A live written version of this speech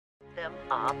them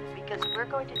up because we're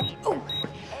going to need them for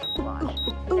the egg wash.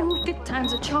 Ooh, 5th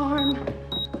time's a charm.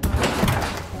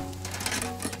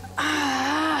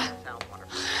 Sounds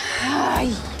wonderful. Ay.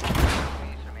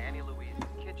 Louise from Annie Louise's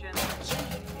Kitchen.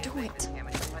 Do it.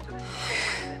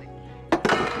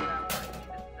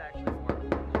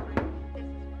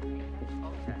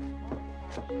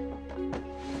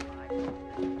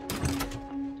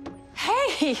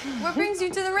 Hey, what brings you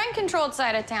to the rent-controlled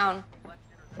side of town?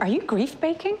 Are you grief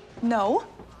baking? No.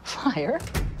 Liar.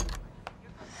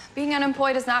 Being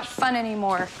unemployed is not fun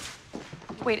anymore.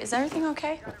 Wait, is everything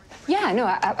okay? Yeah, no,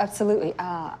 absolutely.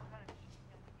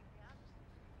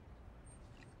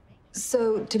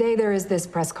 So today there is this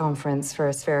press conference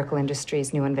for Spherical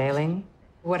Industries' new unveiling.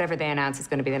 Whatever they announce is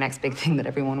going to be the next big thing that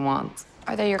everyone wants.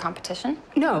 Are they your competition?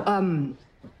 No,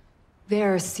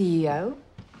 their CEO,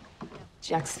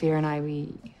 Jack Sphere, and I,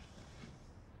 we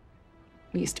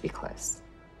used to be close.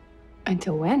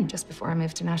 Until when? Just before I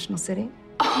moved to National City.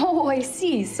 Oh, I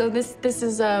see. So this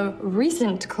is a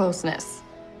recent closeness.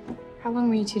 How long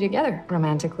were you two together?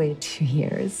 Romantically, 2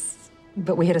 years.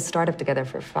 But we had a startup together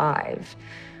for 5.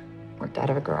 Worked out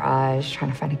of a garage,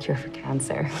 trying to find a cure for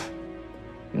cancer.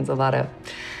 It was a lot of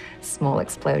small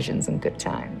explosions and good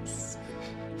times.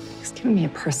 He's giving me a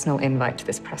personal invite to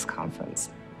this press conference.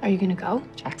 Are you gonna go?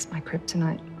 Jack's my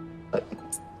kryptonite. But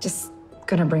it's just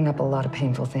gonna bring up a lot of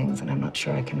painful things, and I'm not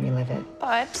sure I can relive it.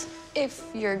 But if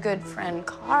your good friend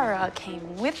Kara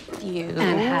came with you...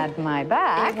 And had my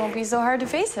back. It won't be so hard to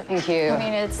face it. Thank you. I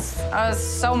mean, it's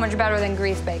so much better than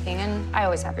grief baking, and I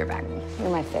always have your back. You're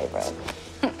my favorite.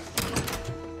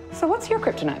 So what's your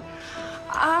kryptonite?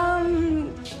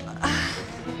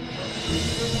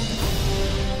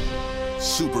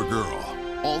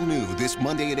 Supergirl. All new this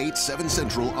Monday at 8, 7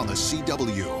 Central on the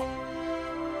CW.